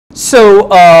So,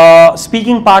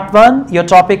 speaking part one, your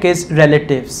topic is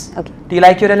relatives. Okay. Do you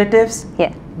like your relatives?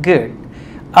 Yeah. Good.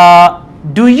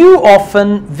 Do you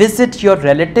often visit your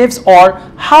relatives, or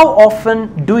how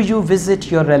often do you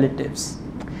visit your relatives?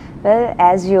 Well,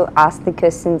 as you asked the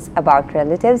questions about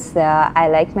relatives, I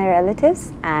like my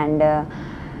relatives, and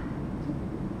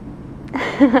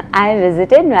I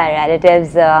visited my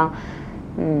relatives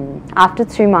after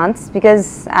 3 months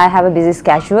because I have a busy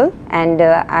schedule and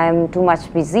I am too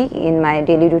much busy in my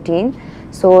daily routine.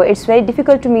 So it's very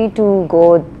difficult to me to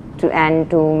go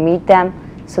to meet them.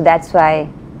 So that's why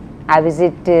I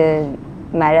visit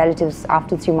my relatives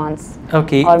after 3 months.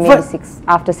 Okay. Or maybe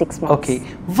after 6 months. Okay.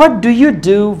 What do you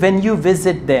do when you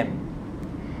visit them?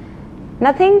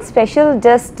 Nothing special,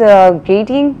 just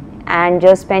greeting and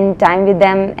just spend time with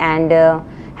them and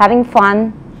having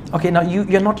fun. Okay, now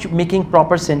you're not making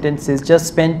proper sentences. Just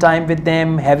spend time with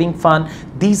them, having fun.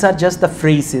 These are just the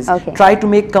phrases. Okay. Try to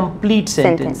make complete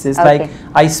sentences. Okay. Like,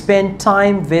 I spend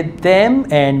time with them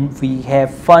and we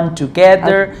have fun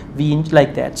together. Okay.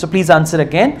 Like that. So please answer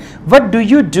again. What do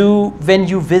you do when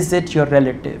you visit your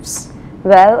relatives?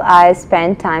 Well, I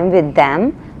spend time with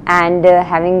them and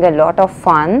having a lot of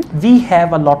fun. We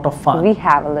have a lot of fun. We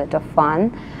have a lot of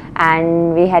fun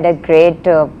and we had a great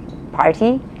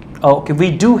party. Okay, we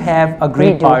do have a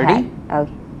great party.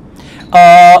 Okay.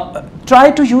 Try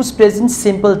to use present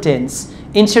simple tense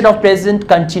instead of present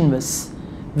continuous.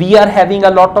 We are having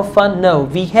a lot of fun. No,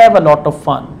 we have a lot of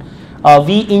fun.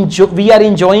 We are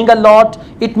enjoying a lot.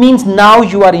 It means now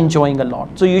you are enjoying a lot.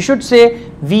 So you should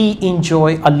say we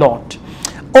enjoy a lot.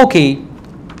 Okay.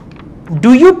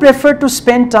 Do you prefer to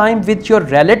spend time with your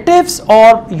relatives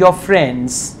or your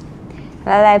friends?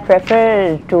 Well, I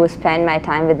prefer to spend my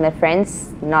time with my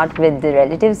friends, not with the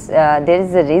relatives. There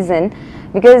is a reason,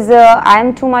 because I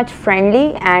am too much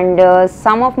friendly and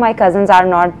some of my cousins are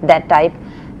not that type,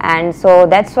 and so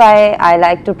that's why I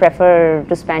like to prefer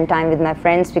to spend time with my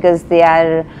friends, because they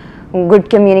are good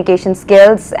communication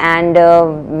skills and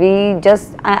I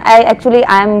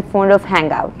am fond of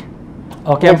hangout.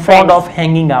 Okay, I'm fond of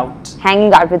hanging out.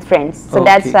 Hanging out with friends. So okay.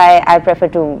 That's why I prefer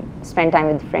to spend time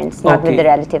with friends, not with the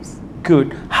relatives.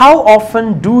 Good. How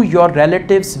often do your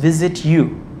relatives visit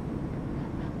you?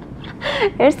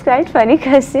 It's quite funny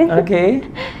question. Okay.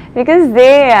 Because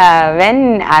they,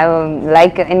 when I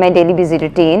like in my daily busy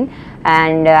routine,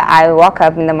 and I wake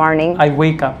up in the morning. I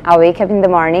wake up in the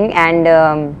morning, and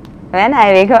when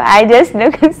I wake up, I just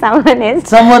look at someone is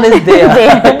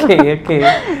there. Okay.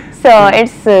 So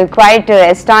it's quite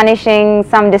astonishing,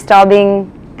 some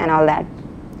disturbing, and all that.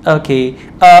 Okay.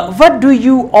 What do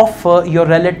you offer your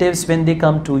relatives when they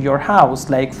come to your house,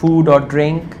 like food or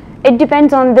drink? It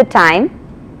depends on the time.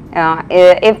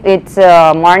 If it's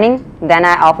morning, then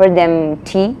I offer them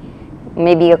tea,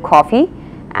 maybe a coffee,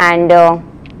 and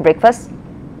breakfast.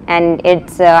 And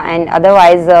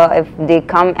otherwise, if they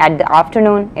come at the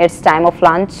afternoon, it's time of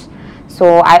lunch.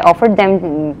 So I offered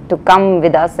them to come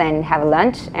with us and have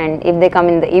lunch. And if they come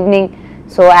in the evening,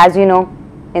 so as you know,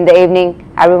 in the evening,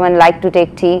 everyone likes to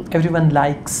take tea. Everyone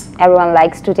likes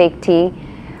to take tea,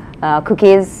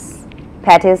 cookies,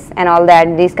 patties, and all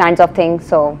that, these kinds of things.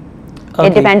 So okay.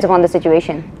 It depends upon the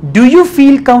situation. Do you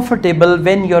feel comfortable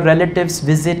when your relatives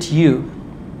visit you?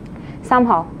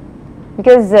 Somehow,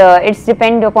 because it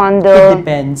depends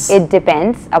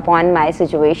upon my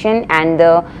situation and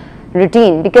the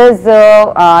routine. Because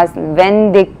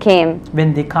when they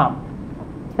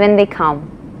come.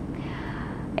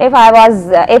 If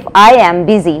I am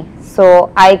busy,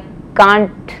 so I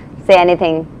can't say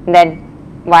anything that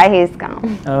why he is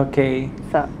calm. Okay.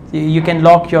 So you can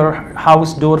lock your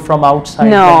house door from outside.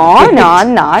 No,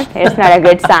 not. It's not a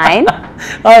good sign.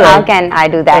 All right. How can I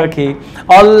do that? Okay.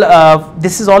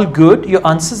 This is all good. Your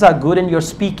answers are good, and your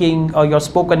speaking or your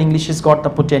spoken English has got the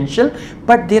potential.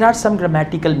 But there are some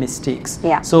grammatical mistakes.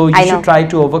 Yeah. So you should try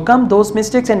to overcome those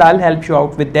mistakes, and I'll help you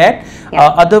out with that. Yeah.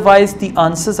 Otherwise, the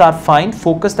answers are fine.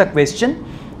 Focus the question.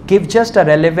 Give just a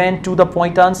relevant to the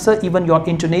point answer. Even your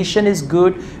intonation is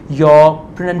good, your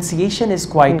pronunciation is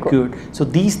quite good. So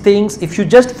these things, if you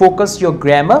just focus your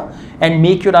grammar and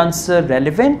make your answer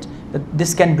relevant,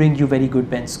 this can bring you very good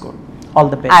bench score. All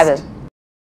the best. I will.